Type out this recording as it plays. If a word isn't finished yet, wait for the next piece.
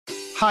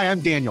Hi,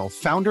 I'm Daniel,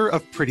 founder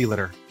of Pretty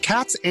Litter.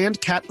 Cats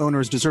and cat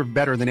owners deserve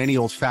better than any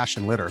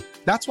old-fashioned litter.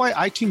 That's why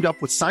I teamed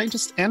up with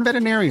scientists and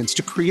veterinarians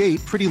to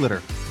create Pretty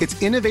Litter.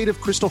 Its innovative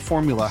crystal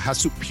formula has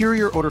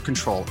superior odor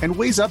control and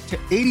weighs up to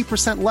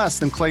 80% less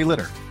than clay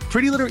litter.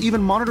 Pretty Litter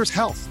even monitors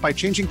health by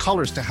changing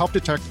colors to help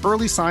detect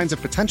early signs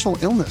of potential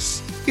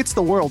illness. It's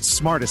the world's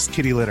smartest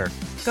kitty litter.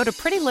 Go to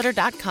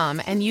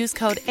prettylitter.com and use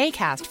code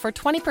ACAST for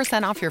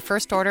 20% off your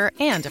first order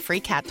and a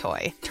free cat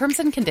toy. Terms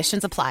and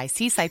conditions apply.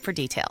 See site for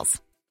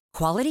details.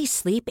 Quality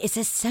sleep is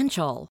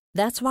essential.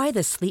 That's why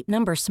the Sleep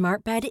Number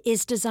Smart Bed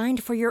is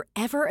designed for your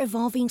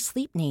ever-evolving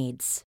sleep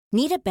needs.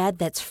 Need a bed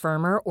that's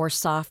firmer or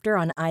softer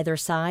on either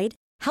side?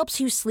 Helps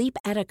you sleep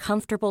at a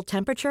comfortable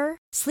temperature?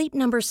 Sleep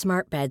Number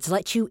Smart Beds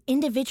let you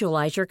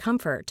individualize your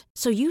comfort,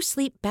 so you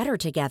sleep better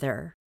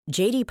together.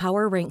 J.D.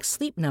 Power ranks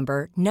Sleep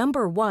Number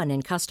number 1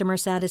 in customer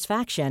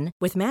satisfaction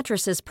with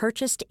mattresses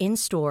purchased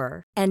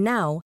in-store. And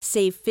now,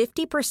 save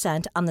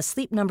 50% on the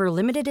Sleep Number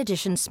Limited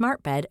Edition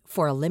Smart Bed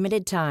for a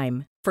limited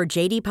time. For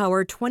J.D.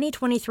 Power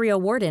 2023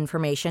 award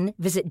information,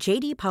 visit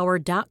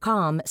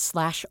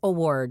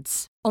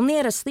jdpower.com/awards. Only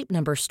at a Sleep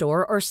Number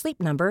store or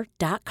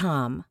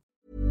sleepnumber.com.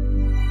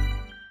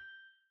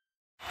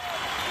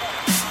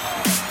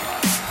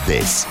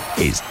 This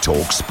is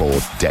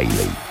TalkSport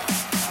Daily.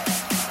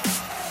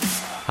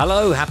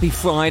 Hello, happy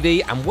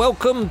Friday, and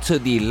welcome to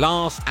the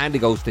last Andy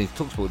Goldstein's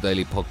TalkSport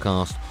Daily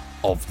podcast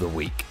of the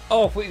week.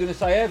 Oh, I thought you were going to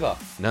say ever.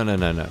 No.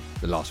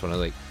 The last one of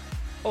the week.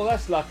 Oh,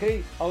 that's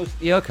lucky.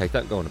 Yeah, okay,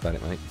 don't go on about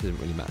it, mate. It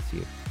doesn't really matter to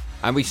you.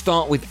 And we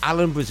start with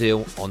Alan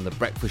Brazil on The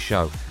Breakfast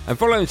Show. And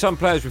following some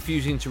players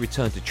refusing to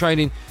return to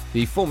training,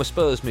 the former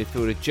Spurs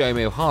midfielder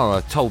Jamie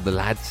O'Hara told the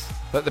lads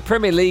that the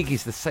Premier League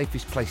is the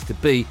safest place to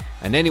be,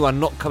 and anyone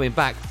not coming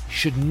back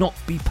should not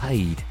be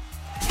paid.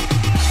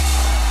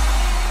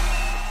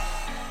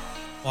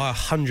 I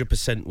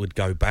 100% would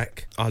go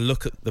back. I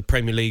look at the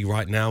Premier League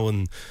right now,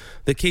 and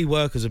the key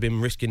workers have been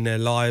risking their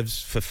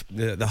lives for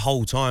the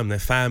whole time, their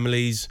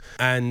families,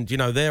 and, you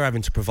know, they're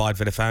having to provide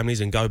for their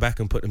families and go back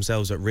and put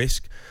themselves at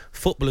risk.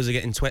 Footballers are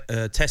getting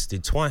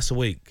tested twice a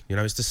week. You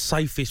know, it's the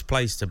safest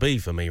place to be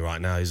for me right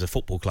now is a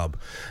football club.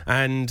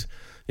 And,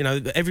 you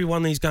know,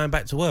 everyone is going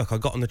back to work. I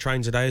got on the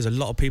train today, there's a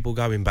lot of people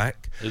going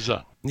back. Is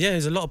that? Yeah,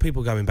 there's a lot of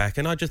people going back,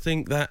 and I just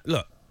think that,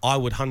 look, I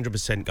would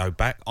 100% go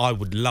back. I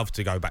would love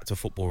to go back to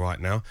football right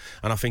now.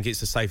 And I think it's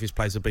the safest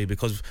place to be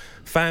because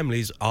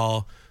families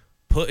are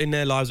putting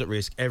their lives at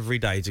risk every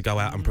day to go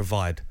out and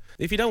provide.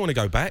 If you don't want to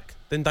go back,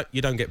 then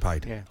you don't get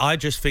paid. Yeah. I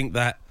just think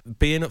that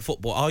being at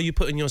football, are you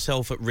putting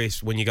yourself at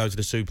risk when you go to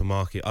the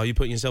supermarket? Are you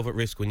putting yourself at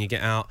risk when you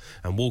get out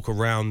and walk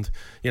around?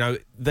 You know,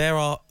 there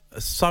are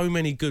so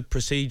many good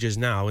procedures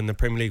now in the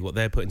Premier League, what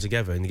they're putting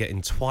together and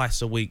getting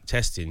twice a week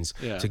testings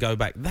to go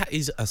back. That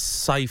is a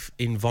safe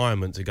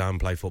environment to go and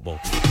play football.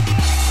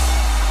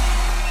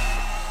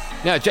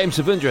 Now, James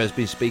Savundra has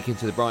been speaking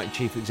to the Brighton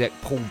chief exec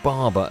Paul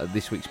Barber at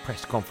this week's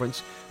press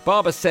conference.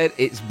 Barber said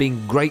it's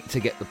been great to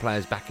get the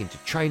players back into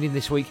training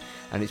this week,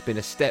 and it's been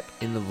a step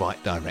in the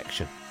right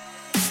direction.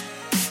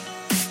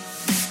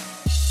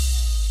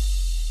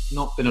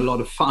 Not been a lot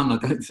of fun, I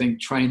don't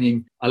think,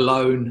 training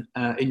alone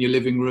in your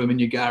living room, in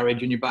your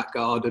garage, in your back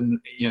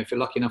garden. You know, if you're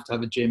lucky enough to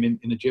have a gym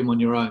in a gym on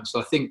your own. So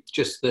I think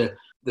just the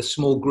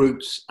small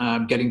groups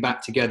getting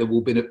back together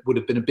would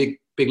have been a big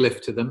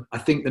lift to them. I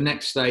think the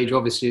next stage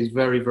obviously is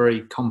very,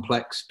 very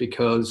complex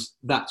because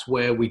that's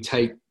where we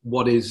take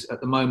what is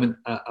at the moment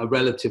a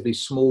relatively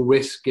small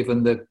risk,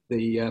 given the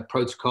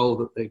protocol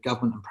that the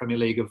government and Premier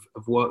League have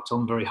worked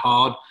on very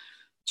hard,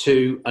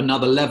 to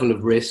another level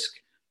of risk,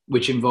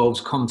 which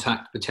involves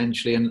contact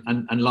potentially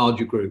and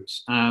larger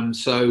groups.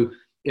 So,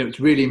 you know,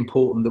 it's really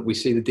important that we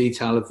see the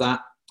detail of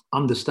that,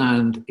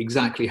 understand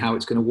exactly how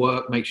it's going to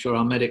work, make sure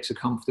our medics are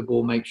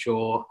comfortable, make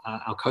sure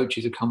our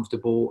coaches are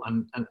comfortable,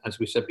 and as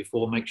we said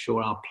before, make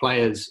sure our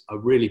players are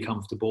really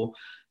comfortable.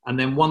 And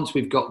then once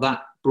we've got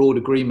that broad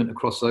agreement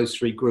across those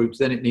three groups,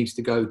 then it needs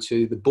to go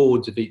to the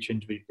boards of each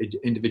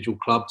individual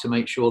club to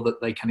make sure that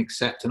they can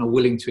accept and are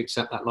willing to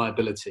accept that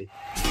liability.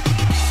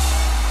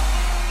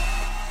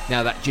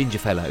 Now, that ginger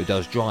fella who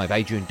does drive,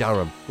 Adrian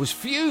Durham, was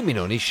fuming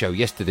on his show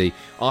yesterday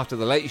after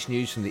the latest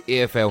news from the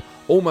EFL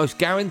almost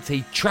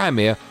guaranteed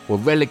Tranmere were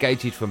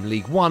relegated from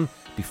League One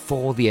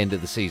before the end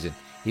of the season.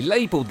 He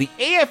labelled the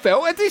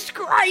EFL a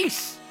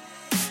disgrace.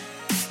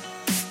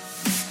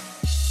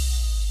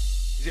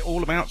 Is it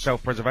all about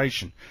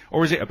self-preservation,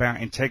 or is it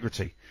about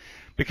integrity?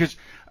 Because,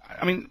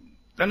 I mean,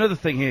 another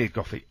thing here,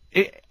 Goffy,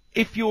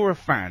 if you're a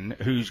fan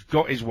who's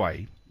got his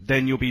way,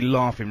 then you'll be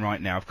laughing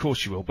right now. Of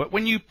course you will. But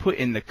when you put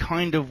in the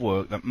kind of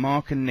work that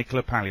Mark and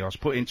Nicola Palios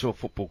put into a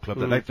football club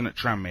that they've done at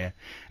Tranmere,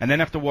 and then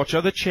have to watch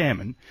other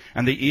chairmen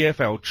and the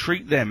EFL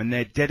treat them and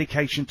their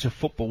dedication to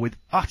football with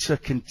utter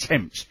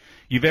contempt,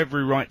 you've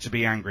every right to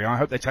be angry. I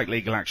hope they take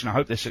legal action. I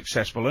hope they're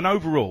successful. And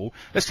overall,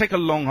 let's take a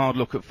long, hard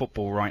look at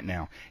football right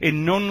now.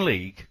 In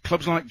non-league,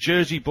 clubs like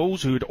Jersey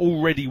Bulls, who had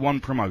already won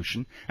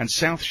promotion, and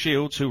South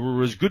Shields, who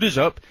were as good as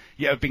up,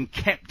 yet have been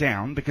kept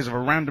down because of a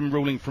random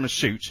ruling from a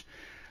suit,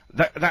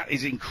 That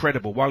is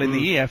incredible. While in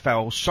the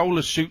EFL,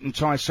 soulless suit and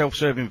tie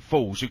self-serving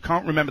fools who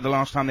can't remember the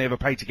last time they ever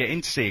paid to get in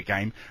to see a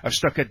game have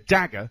stuck a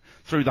dagger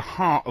through the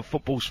heart of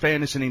football's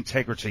fairness and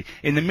integrity.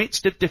 In the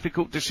midst of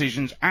difficult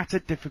decisions at a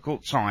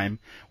difficult time,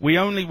 we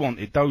only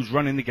wanted those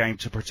running the game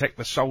to protect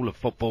the soul of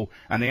football,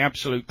 and the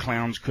absolute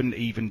clowns couldn't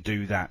even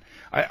do that.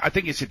 I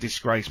think it's a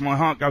disgrace. My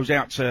heart goes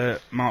out to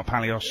Mark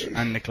Palios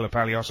and Nicola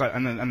Palios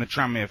and the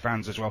Tranmere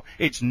fans as well.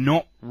 It's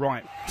not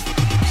right.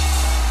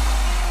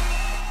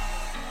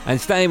 And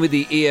staying with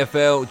the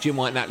EFL, Jim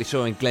White, Natalie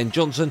Sawyer and Glenn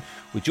Johnson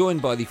were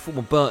joined by the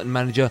former Burton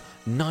manager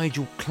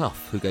Nigel Clough,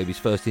 who gave his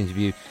first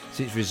interview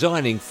since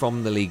resigning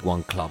from the League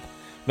One club.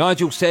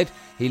 Nigel said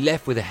he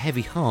left with a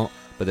heavy heart,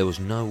 but there was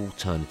no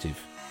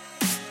alternative.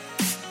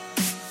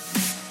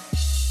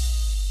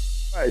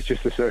 It's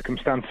just the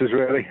circumstances,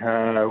 really.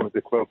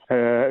 The club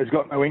has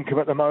got no income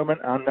at the moment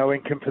and no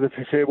income for the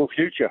foreseeable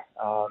future.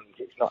 And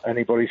it's not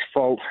anybody's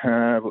fault,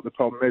 but the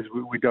problem is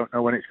we don't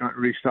know when it's going to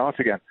restart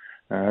again.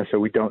 So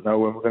we don't know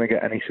when we're going to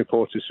get any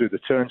supporters through the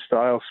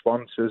turnstile,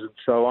 sponsors and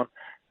so on.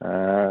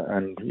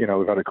 And, you know,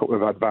 we've had a couple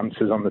of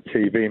advances on the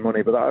TV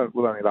money, but that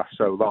will only last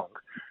so long.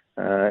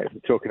 If we're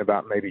talking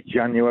about maybe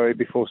January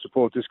before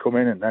supporters come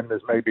in, and then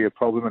there's maybe a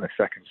problem and a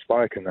second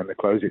spike, and then they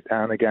close it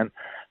down again.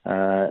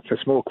 For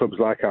small clubs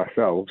like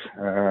ourselves,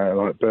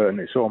 like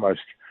Burton, it's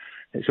almost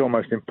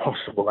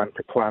impossible then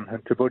to plan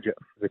and to budget.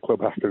 The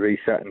club has to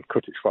reset and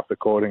cut its cloth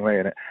accordingly,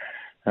 and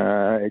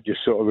it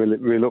just sort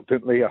of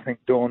reluctantly, I think,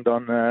 dawned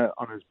on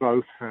us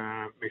both,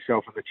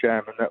 myself and the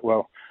chairman, that,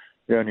 well,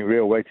 the only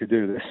real way to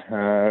do this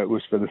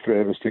was for the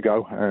three of us to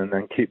go and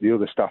then keep the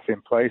other staff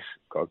in place.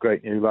 Got a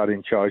great new lad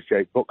in charge,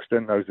 Jake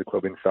Buxton, knows the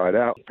club inside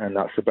out, and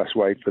that's the best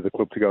way for the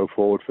club to go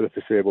forward for the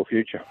foreseeable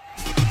future.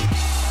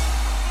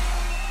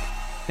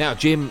 Now,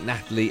 Jim,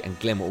 Natalie and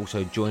Glenn were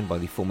also joined by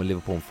the former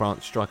Liverpool and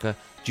France striker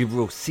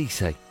Djibril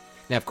Cissé.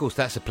 Now, of course,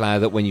 that's a player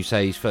that when you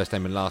say his first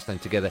name and last name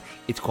together,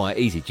 it's quite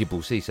easy, Djibril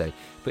Cissé.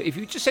 But if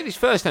you just said his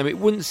first name, it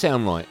wouldn't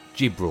sound right,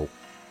 Djibril,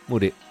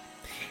 would it?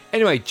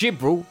 Anyway,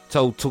 Djibril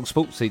told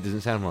TalkSport, see, it doesn't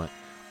sound right,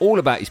 all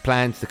about his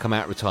plans to come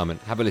out of retirement.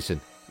 Have a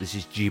listen. This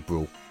is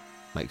Djibril.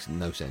 Makes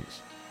no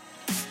sense.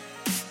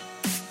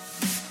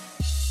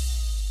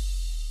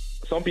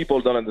 Some people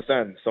don't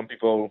understand. Some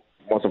people,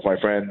 most of my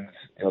friends,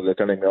 you know, they're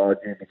telling me, oh,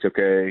 Jim, it's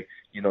okay.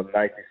 You know,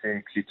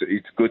 96,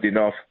 it's good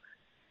enough.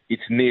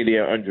 It's nearly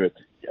 100.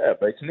 Yeah,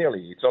 but it's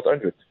nearly. It's not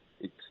 100.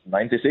 It's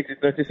 96,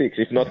 it's 96.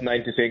 If not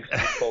 96,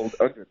 it's called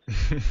 100.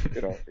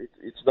 You know,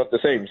 it's not the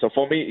same. So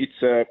for me,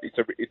 it's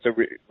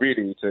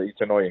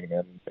annoying.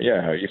 And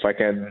yeah, if I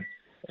can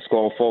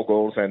score 4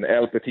 goals and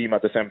help the team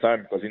at the same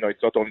time, because, you know,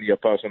 it's not only a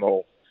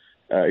personal,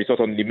 it's not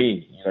only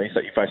me. You know,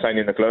 if I sign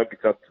in the club,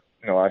 it's not,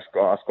 you know, I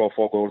score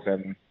 4 goals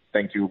and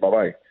thank you,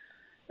 bye-bye.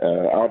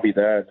 I'll be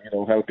there, you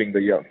know, helping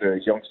the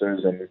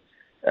youngsters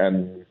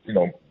and you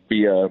know,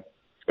 be a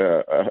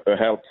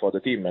help for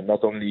the team, and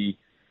not only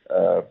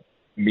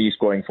me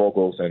scoring 4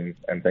 goals and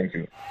thank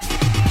you.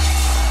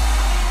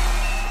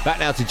 Back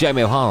now to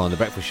Jamie O'Hara on The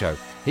Breakfast Show.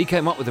 He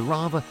came up with a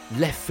rather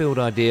left field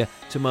idea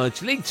to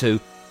merge League Two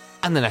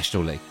and the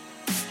National League.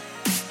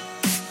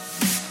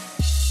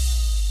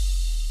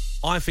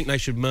 I think they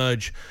should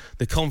merge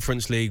the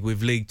Conference League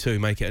with League Two,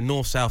 make it a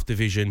North-South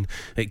division.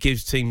 It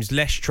gives teams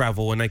less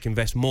travel and they can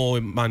invest more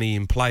money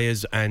in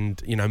players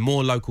and, you know,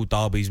 more local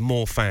derbies,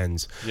 more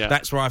fans. Yeah.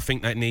 That's where I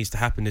think that needs to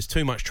happen. There's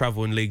too much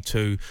travel in League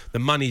Two. The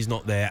money's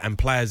not there and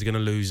players are going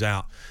to lose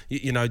out.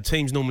 You know,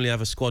 teams normally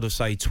have a squad of,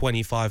 say,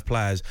 25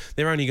 players.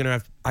 They're only going to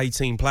have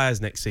 18 players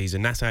next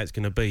season. That's how it's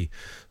going to be.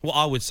 What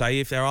I would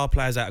say, if there are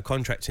players out of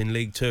contract in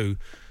League Two,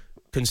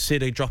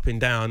 consider dropping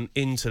down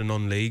into the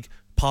non-league,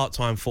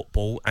 part-time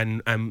football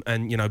and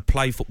you know,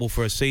 play football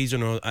for a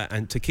season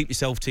and to keep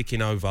yourself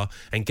ticking over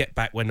and get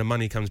back when the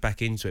money comes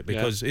back into it,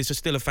 because it's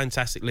still a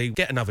fantastic league.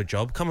 Get another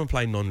job, come and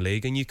play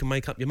non-league and you can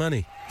make up your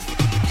money.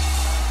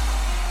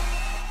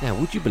 Now,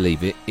 would you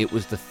believe it? It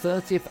was the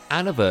 30th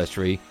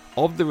anniversary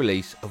of the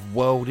release of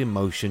World in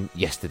Motion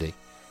yesterday.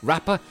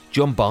 Rapper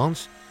John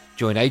Barnes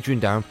joined Adrian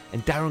Durham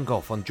and Darren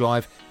Goff on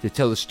Drive to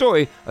tell the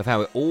story of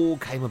how it all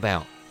came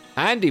about.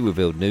 And he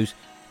revealed news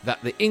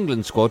that the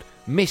England squad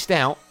missed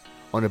out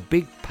on a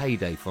big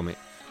payday from it,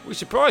 which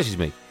surprises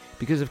me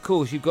because, of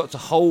course, you've got to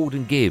hold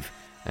and give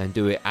and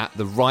do it at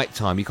the right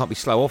time. You can't be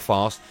slow or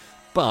fast,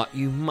 but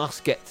you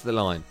must get to the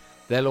line.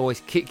 They'll always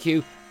kick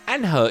you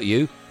and hurt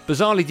you,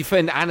 bizarrely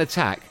defend and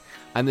attack,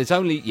 and there's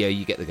only, yeah,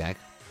 you get the gag.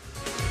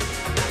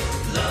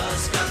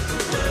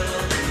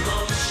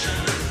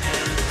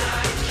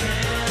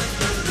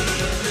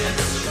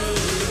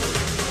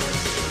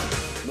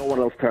 No one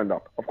else turned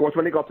up. Of course,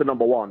 when he got to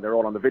number 1, they're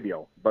all on the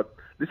video. But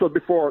this was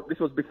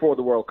before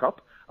the World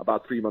Cup,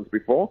 about 3 months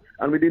before,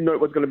 and we didn't know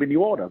it was going to be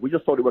New Order. We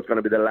just thought it was going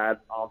to be the lads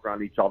arms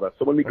around each other.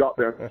 So when we got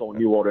there and saw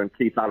New Order and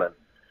Keith Allen,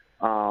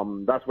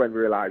 that's when we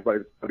realized, well,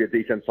 it's going to be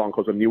a decent song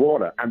because of New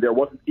Order. And there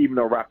wasn't even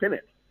a rap in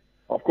it.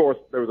 Of course,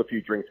 there was a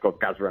few drinks because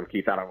Gazza and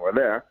Keith Allen were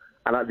there.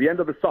 And at the end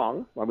of the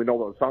song, when we know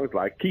what the song's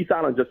like, Keith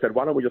Allen just said,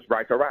 why don't we just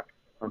write a rap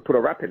and put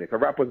a rap in it? A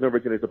rap wasn't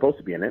originally supposed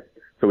to be in it.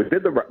 So we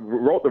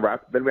wrote the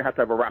rap, then we had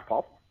to have a rap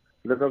off.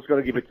 Then I was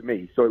going to give it to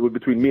me. So it was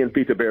between me and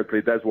Peter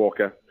Beardsley, Des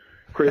Walker,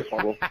 Chris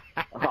Waddle,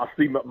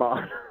 Steve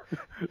McMahon.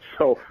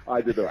 So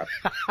I did that.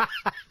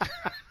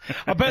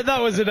 I bet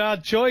that was an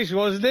hard choice,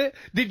 wasn't it?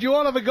 Did you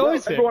all have a go at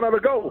it? Everyone have a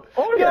go.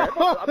 Oh, yeah.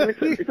 I mean,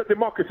 it's a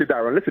democracy,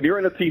 Darren. Listen, you're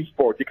in a team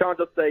sport. You can't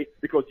just say,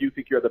 because you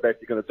think you're the best,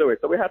 you're going to do it.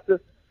 So we had to,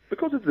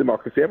 because it's a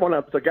democracy, everyone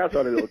had to get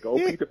on a little go.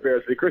 Peter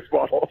Beardsley, Chris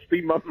Waddle,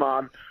 Steve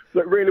McMahon. So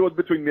it really was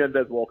between me and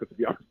Des Walker, to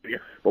be honest with you.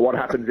 But what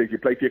happens is you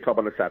play for your club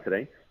on a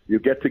Saturday. You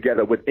get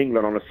together with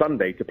England on a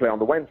Sunday to play on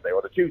the Wednesday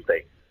or the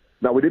Tuesday.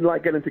 Now, we didn't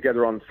like getting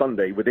together on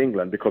Sunday with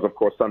England because, of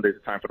course, Sunday's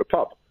the time for the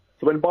pub.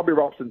 So when Bobby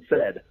Robson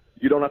said,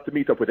 you don't have to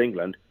meet up with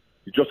England,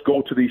 you just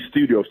go to these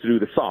studios to do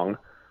the song,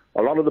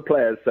 a lot of the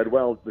players said,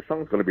 well, the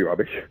song's going to be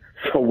rubbish,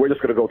 so we're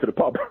just going to go to the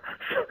pub.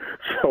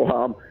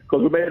 So,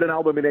 because we made an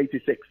album in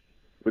 '86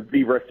 with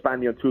Viva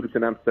España and Tourists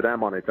in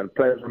Amsterdam on it, and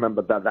players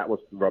remembered that was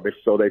rubbish,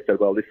 so they said,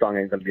 well, this song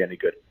ain't going to be any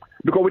good.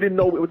 Because we didn't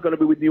know it was going to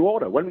be with New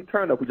Order. When we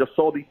turned up, we just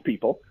saw these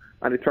people,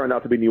 and it turned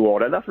out to be New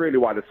Order, and that's really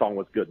why the song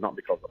was good, not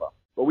because of that.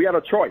 But we had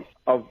a choice.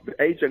 The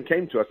agent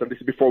came to us, and this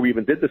is before we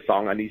even did the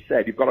song, and he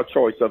said, you've got a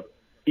choice of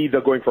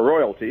either going for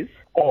royalties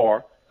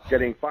or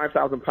getting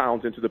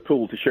 £5,000 into the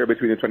pool to share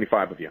between the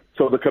 25 of you.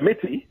 So the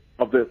committee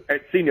of the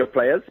senior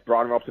players,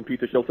 Brian Robson,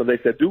 Peter Shilton, they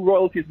said, do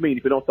royalties mean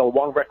if you don't sell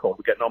one record,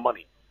 we get no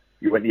money?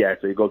 He went, yeah.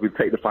 So he goes, we'll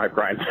take the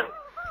 £5,000.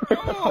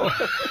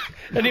 Oh.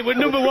 And it was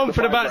number one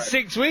for about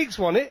 6 weeks,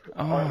 wasn't it?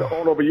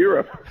 All over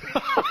Europe.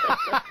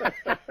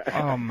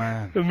 Oh,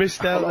 man. We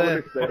missed out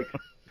there.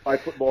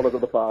 Five footballers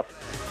of the past.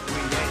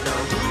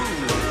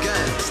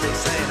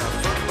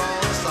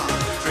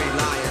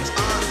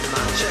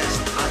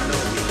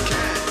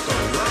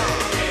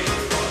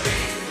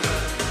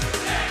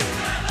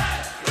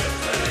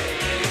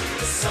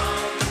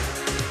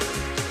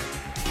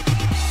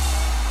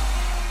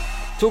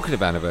 Talking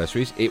of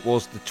anniversaries, it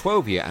was the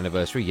 12-year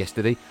anniversary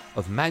yesterday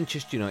of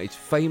Manchester United's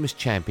famous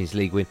Champions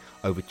League win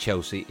over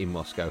Chelsea in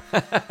Moscow.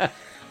 Are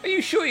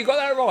you sure you got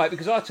that right?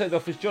 Because I turned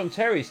off as John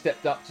Terry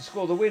stepped up to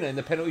score the winner in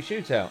the penalty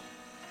shootout.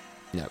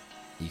 No,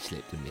 he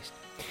slipped and missed.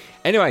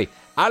 Anyway,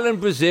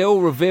 Alan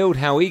Brazil revealed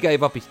how he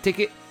gave up his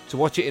ticket to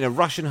watch it in a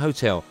Russian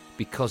hotel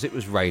because it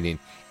was raining.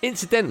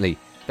 Incidentally,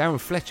 Darren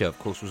Fletcher, of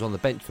course, was on the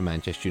bench for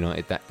Manchester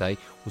United that day,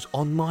 was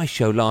on my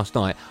show last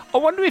night. I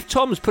wonder if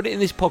Tom's put it in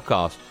this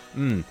podcast.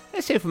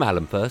 Let's hear from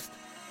Alan first.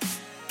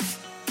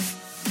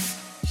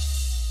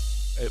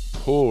 It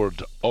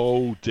poured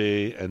all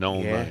day and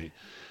all night.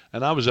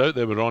 And I was out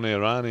there with Ronnie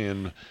Irani,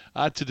 and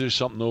I had to do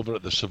something over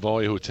at the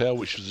Savoy Hotel,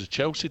 which was a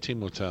Chelsea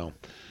team hotel.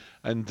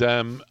 And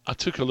I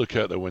took a look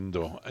out the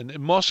window. And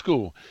in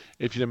Moscow,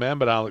 if you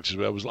remember, Alex, as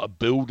well, it was like a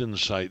building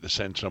site, the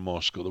centre of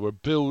Moscow. There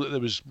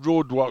was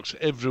roadworks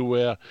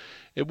everywhere.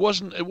 It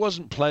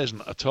wasn't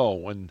pleasant at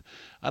all. And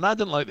I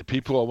didn't like the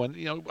people.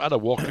 I had a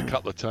walk a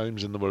couple of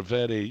times, and they were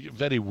very,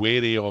 very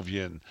wary of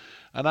you.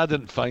 And I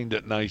didn't find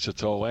it nice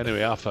at all.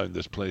 Anyway, I found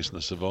this place in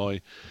the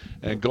Savoy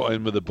and got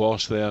in with the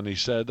boss there, and he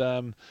said,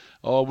 I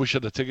wish I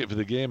had a ticket for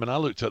the game. And I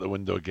looked out the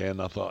window again,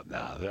 and I thought,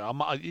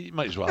 you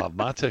might as well have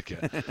my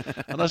ticket.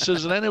 And I said,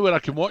 is there anywhere I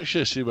can watch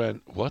this? He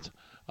went, what?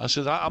 I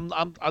said, I'm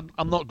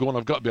not going.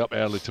 I've got to be up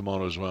early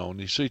tomorrow as well.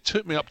 And so he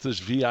took me up to this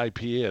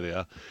VIP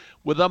area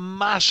with a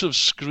massive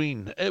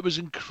screen. It was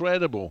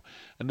incredible.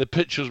 And the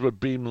pictures were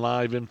beamed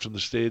live in from the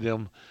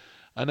stadium.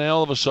 And then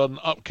all of a sudden,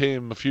 up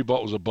came a few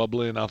bottles of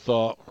bubbly, and I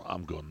thought,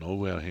 I'm going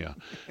nowhere here.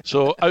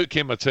 So out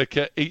came my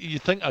ticket. You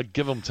think I'd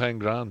give him 10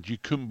 grand? You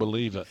couldn't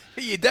believe it.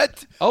 You did?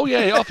 Oh,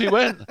 yeah, off he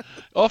went.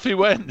 Off he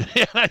went.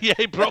 Yeah,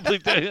 he probably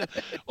did.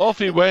 Off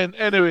he went.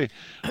 Anyway,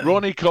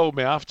 Ronnie called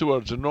me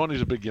afterwards, and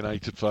Ronnie's a big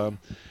United fan,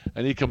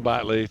 and he come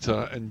back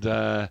later, and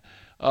I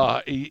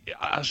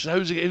said,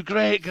 how's it?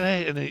 Great.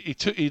 And he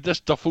took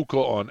this duffel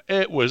coat on.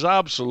 It was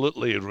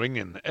absolutely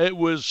ringing. It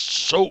was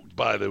soaked,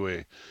 by the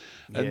way.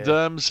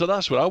 And so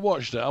that's where I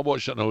watched it. I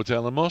watched it in a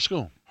hotel in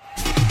Moscow.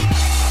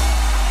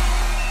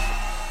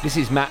 This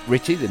is Matt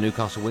Ritchie, the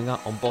Newcastle winger,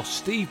 on boss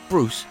Steve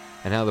Bruce,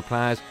 and how the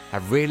players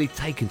have really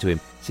taken to him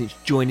since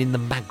joining the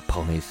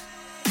Magpies.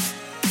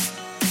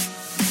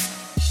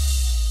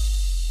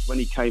 When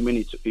he came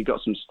in, he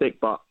got some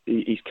stick, but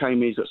he's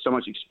got so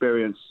much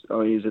experience.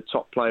 He's a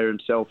top player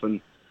himself,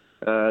 and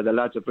the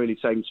lads have really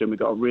taken to him. We've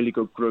got a really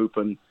good group,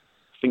 and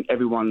I think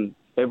everyone's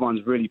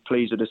really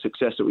pleased with the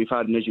success that we've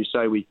had. And as you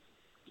say, we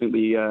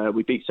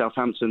beat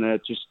Southampton there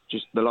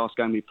just the last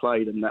game we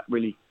played, and that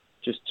really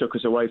just took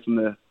us away from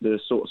the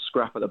sort of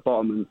scrap at the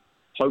bottom, and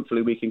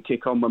hopefully we can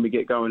kick on when we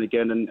get going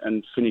again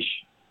and finish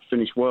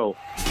well.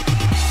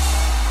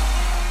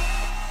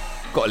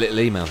 Got a little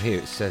email here.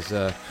 It says,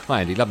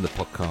 hi Andy, loving the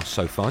podcast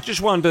so far.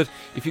 Just wondered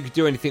if you could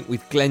do anything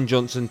with Glenn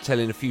Johnson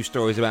telling a few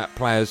stories about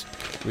players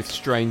with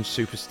strange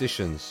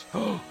superstitions.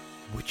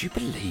 Would you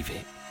believe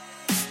it?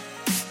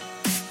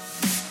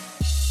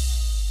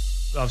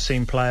 I've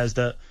seen players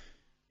that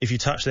if you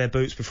touch their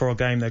boots before a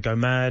game, they go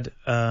mad.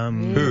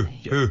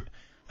 Who?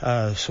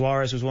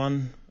 Suarez was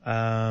one.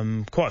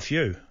 Quite a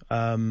few.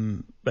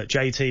 But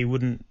JT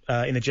wouldn't,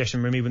 in the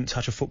dressing room, he wouldn't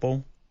touch a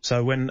football.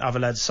 So when other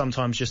lads,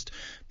 sometimes just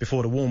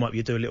before the warm-up,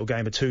 you do a little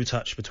game of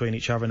two-touch between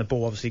each other, and the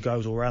ball obviously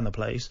goes all around the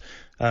place.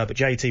 But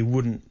JT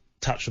wouldn't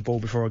touch the ball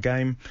before a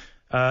game.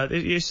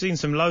 You've seen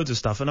some loads of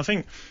stuff, and I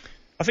think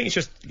it's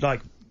just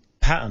like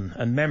pattern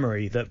and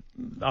memory that,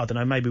 I don't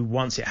know, maybe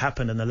once it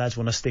happened and the lads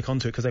want to stick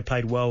onto it because they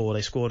played well or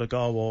they scored a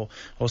goal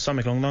or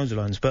something along those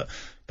lines. But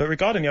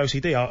regarding the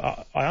OCD,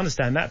 I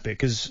understand that bit,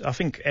 because I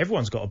think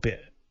everyone's got a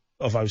bit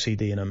of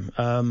OCD in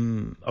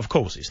them. Of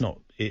course, it's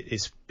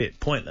a bit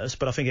pointless,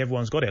 but I think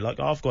everyone's got it. Like,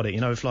 I've got it.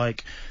 You know,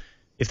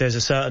 if there's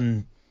a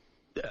certain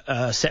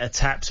set of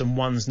taps and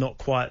one's not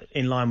quite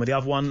in line with the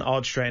other one,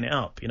 I'd straighten it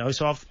up. You know,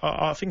 so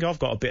I think I've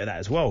got a bit of that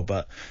as well,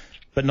 but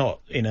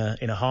not in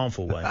a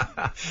harmful way.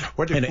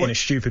 In a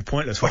stupid,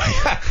 pointless way.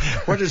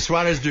 What does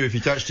Suarez do if he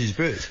touched his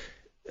boots?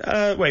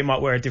 Well, he might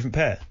wear a different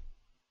pair.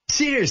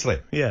 Seriously?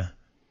 Yeah.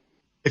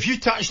 If you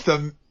touch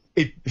them,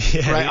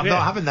 I'm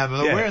not having them,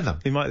 I'm not wearing them.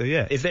 He might do,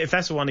 yeah. If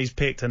that's the one he's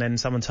picked and then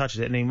someone touches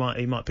it, and he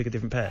might pick a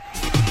different pair.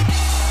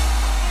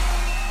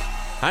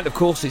 And of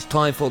course, it's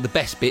time for the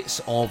best bits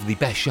of the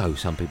best show,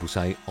 some people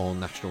say, on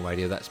national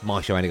radio. That's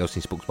my show, Andy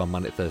Goldstein's Sports Bar,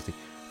 Monday to Thursday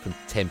from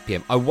 10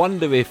 p.m. I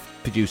wonder if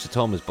producer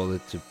Tom has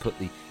bothered to put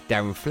the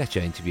Darren Fletcher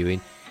interview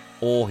in,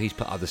 or he's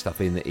put other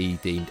stuff in that he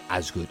deemed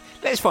as good.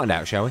 Let's find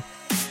out, shall we?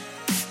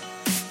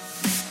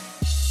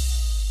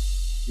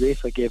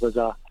 UEFA gave us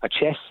a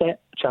chess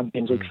set,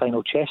 Champions League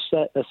final chess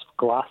set, this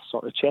glass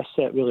sort of chess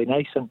set, really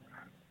nice. And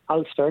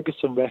Alex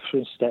Ferguson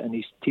referenced it in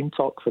his team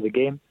talk for the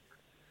game.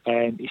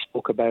 He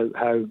spoke about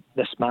how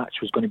this match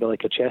was going to be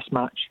like a chess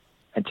match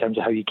in terms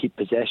of how you keep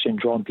possession,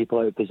 drawing people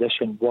out of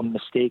position, one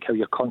mistake, how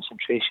your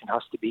concentration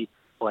has to be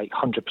like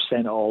 100%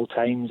 at all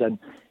times, and,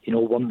 you know,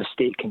 one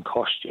mistake can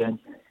cost you. And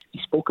he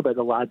spoke about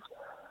the lads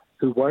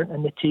who weren't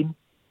in the team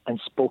and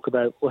spoke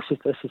about,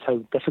 this is how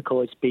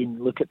difficult it's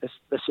been. Look at this.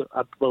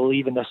 I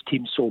believe in this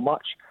team so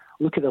much.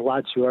 Look at the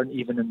lads who aren't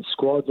even in the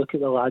squad. Look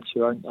at the lads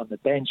who aren't on the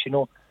bench, you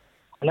know.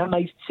 And that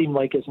might seem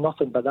like it's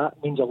nothing, but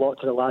that means a lot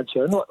to the lads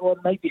who are not. Well,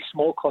 it might be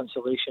small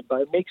consolation,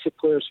 but it makes the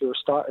players who are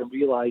starting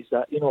realise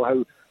that, you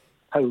know,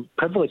 how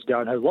privileged they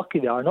are and how lucky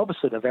they are. And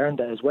obviously they've earned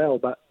it as well,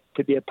 but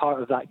to be a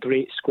part of that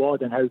great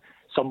squad and how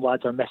some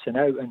lads are missing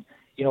out, and,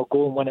 you know,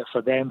 go and win it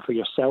for them, for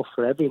yourself,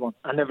 for everyone.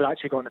 I never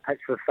actually got on the pitch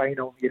for the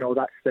final. You know,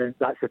 that's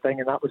the thing,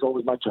 and that was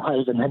always my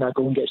drive. And then I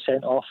go and get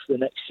sent off the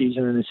next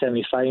season in the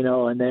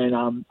semi-final, and then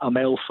I'm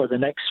ill for the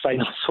next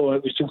final. So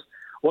it was just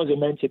wasn't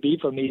meant to be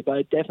for me, but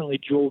it definitely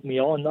drove me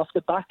on. Off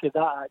the back of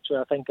that, actually,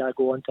 I think I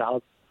go on to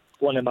have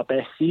one of my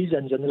best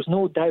seasons, and there's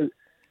no doubt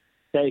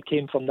that it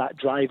came from that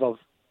drive of,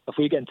 if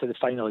we get into the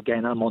final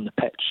again, I'm on the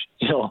pitch.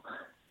 You know,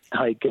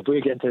 like, if we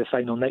get into the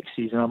final next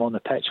season, I'm on the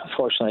pitch.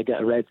 Unfortunately, I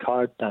get a red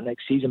card that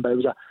next season, but it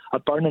was a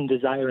burning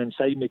desire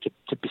inside me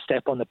to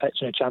step on the pitch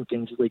in a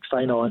Champions League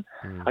final, and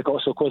I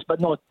got so close,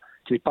 but not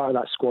to be part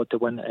of that squad to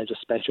win it is a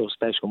special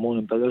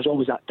moment. But there's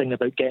always that thing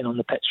about getting on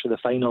the pitch for the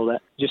final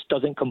that just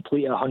doesn't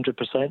complete it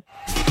 100%.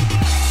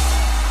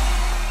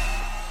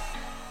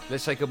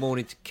 Let's say good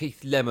morning to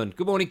Keith Lemon.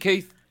 Good morning,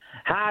 Keith.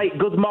 Hi,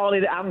 good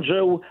morning,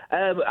 Andrew.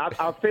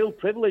 I feel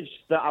privileged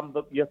that I'm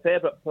your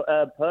favourite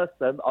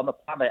person on the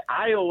planet.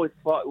 I always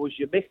thought it was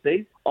your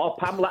missus or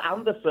Pamela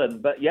Anderson.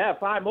 But yeah,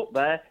 if I'm up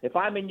there, if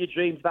I'm in your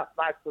dreams, that's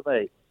nice for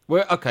me.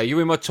 Well, okay,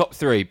 you're in my top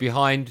three,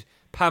 behind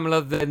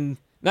Pamela, then...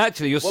 No,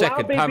 actually, you're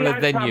second, Pamela,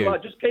 then Pamela.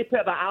 you. Just keep it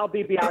at that. I'll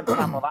be behind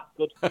Pamela.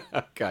 That's good.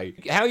 Okay.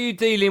 How are you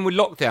dealing with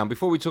lockdown?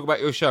 Before we talk about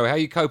your show, how are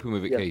you coping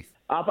with it, Keith?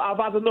 I've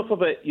had enough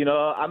of it, you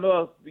know. I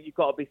know you've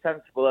got to be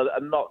sensible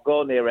and not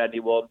go near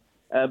anyone,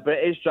 but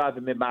it is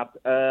driving me mad.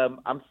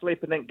 I'm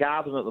sleeping in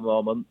garden at the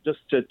moment just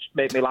to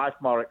make my life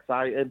more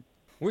exciting.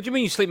 What do you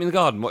mean you sleep in the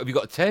garden? What, have you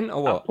got a tent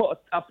or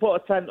what? I put a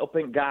tent up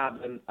in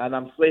garden, and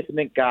I'm sleeping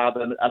in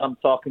garden, and I'm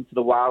talking to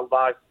the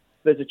wildlife.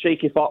 There's a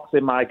cheeky fox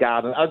in my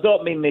garden. I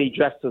don't mean me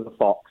dressed as a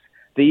fox.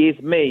 There is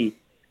me.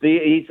 There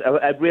is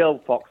a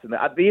real fox in there.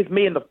 There is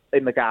me in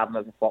the garden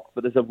as a fox,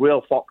 but there's a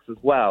real fox as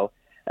well.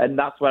 And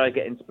that's where I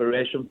get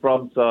inspiration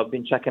from. So I've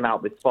been checking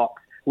out this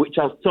fox, which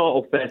has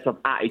total face of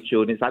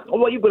attitude. It's like, oh,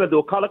 what are you going to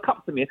do? Call a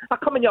cop to me? I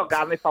come in your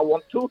garden if I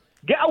want to.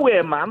 Get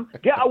away, man.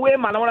 Get away,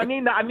 man. And when I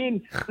mean that, I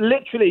mean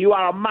literally, you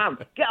are a man.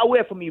 Get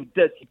away from me, you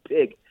dirty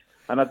pig.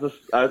 And I just,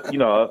 you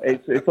know,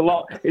 it's a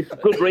lot. It's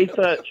good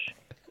research.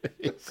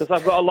 Because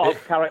I've got a lot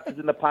of characters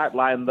in the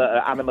pipeline that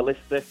are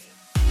animalistic.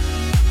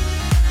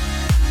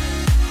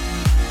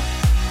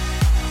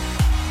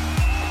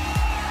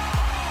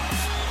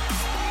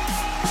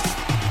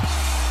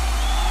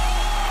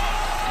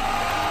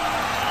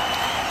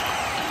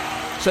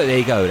 So there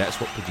you go,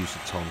 that's what producer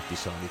Tom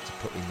decided to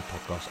put in the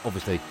podcast.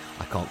 Obviously,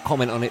 I can't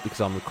comment on it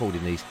because I'm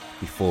recording these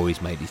before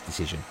he's made his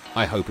decision.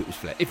 I hope it was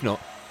fair. If not,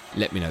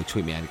 let me know.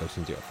 Tweet me,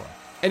 AndyGoldstein05.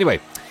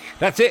 Anyway,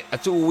 that's it.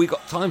 That's all we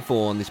got time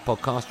for on this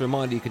podcast. A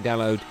reminder, you can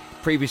download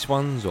previous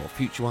ones or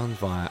future ones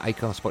via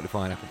Acast,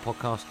 Spotify and Apple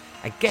Podcasts.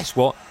 And guess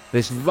what?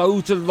 There's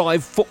loads of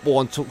live football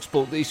on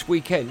TalkSport this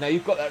weekend. Now,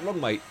 you've got that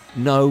wrong, mate.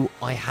 No,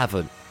 I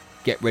haven't.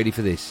 Get ready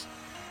for this.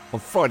 On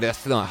Friday,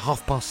 that's tonight,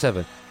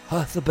 7:30.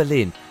 Hertha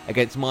Berlin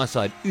against my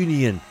side,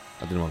 Union.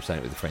 I don't know why I'm saying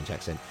it with a French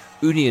accent.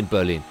 Union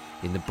Berlin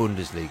in the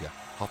Bundesliga.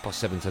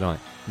 7:30 tonight,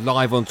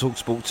 live on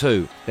TalkSport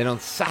 2. Then on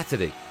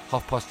Saturday,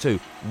 2:30,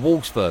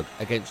 Wolfsburg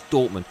against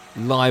Dortmund,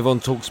 live on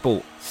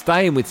TalkSport.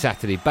 Staying with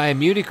Saturday, Bayern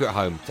Munich are at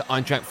home to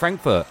Eintracht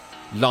Frankfurt,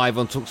 live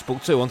on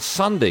TalkSport 2. On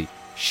Sunday,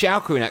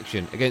 Schalke in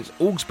action against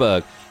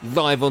Augsburg,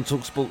 live on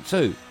TalkSport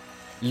 2.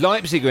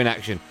 Leipzig are in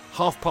action,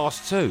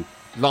 2:30,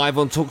 live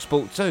on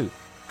TalkSport 2.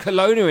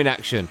 Cologne are in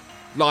action,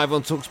 live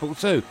on TalkSport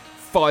 2,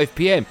 5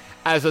 p.m.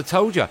 As I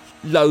told you,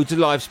 loads of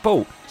live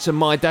sport. So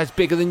my dad's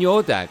bigger than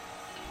your dad.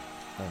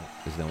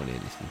 There's no one here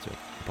listening to it,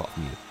 apart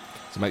from you.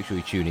 So make sure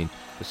you tune in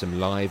for some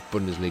live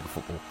Bundesliga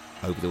football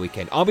over the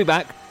weekend. I'll be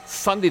back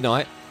Sunday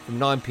night from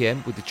 9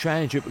 p.m. with the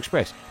Trans Europe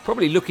Express.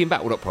 Probably looking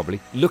back, well not probably,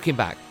 looking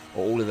back at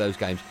all of those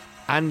games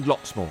and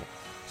lots more.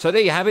 So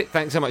there you have it.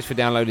 Thanks so much for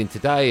downloading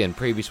today and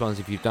previous ones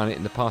if you've done it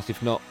in the past.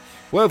 If not,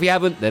 well, if you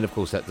haven't, then of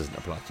course that doesn't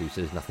apply to you,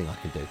 so there's nothing I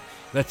can do.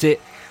 That's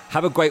it.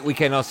 Have a great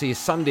weekend. I'll see you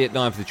Sunday at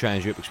 9 for the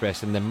Trans Europe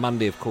Express, and then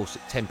Monday, of course,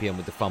 at 10 p.m.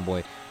 with the Fun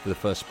Boy for the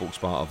first sports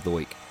bar of the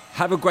week.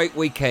 Have a great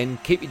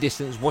weekend. Keep your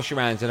distance, wash your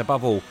hands, and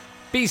above all,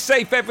 be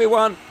safe,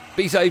 everyone.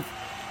 Be safe.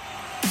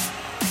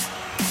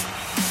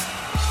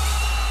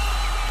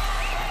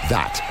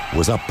 That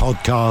was a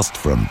podcast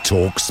from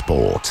Talk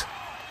Sport.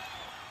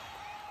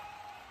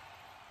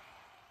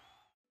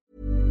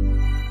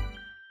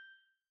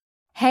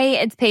 Hey,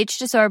 it's Paige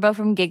DeSorbo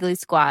from Giggly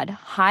Squad.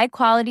 High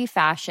quality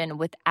fashion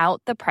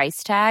without the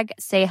price tag.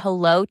 Say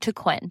hello to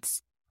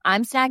Quince.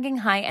 I'm snagging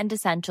high-end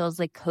essentials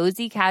like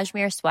cozy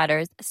cashmere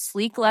sweaters,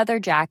 sleek leather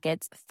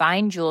jackets,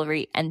 fine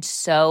jewelry, and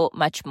so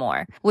much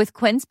more. With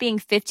Quince being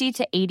 50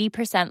 to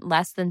 80%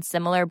 less than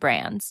similar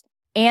brands.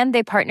 And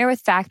they partner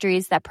with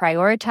factories that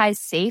prioritize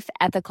safe,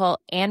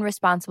 ethical, and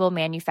responsible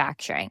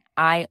manufacturing.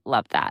 I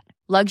love that.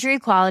 Luxury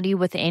quality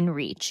within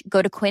reach.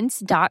 Go to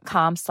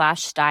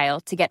quince.com/style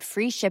to get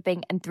free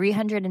shipping and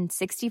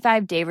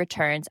 365-day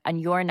returns on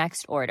your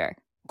next order.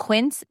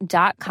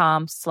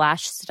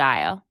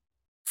 Quince.com/style.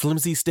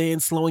 Flimsy staying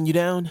slowing you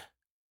down?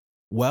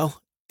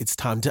 Well, it's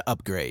time to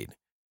upgrade.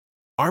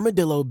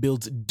 Armadillo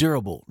builds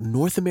durable,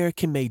 North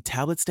American-made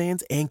tablet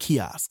stands and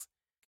kiosks.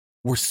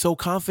 We're so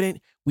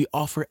confident, we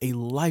offer a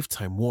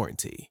lifetime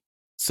warranty.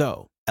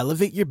 So,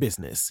 elevate your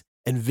business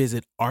and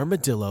visit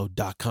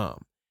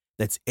armadillo.com.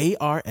 That's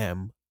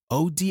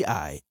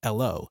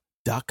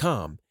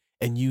ARMODILO.com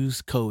and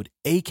use code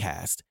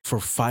ACAST for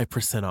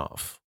 5%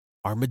 off.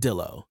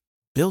 Armadillo,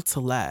 built to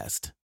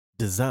last,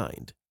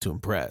 designed to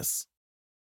impress.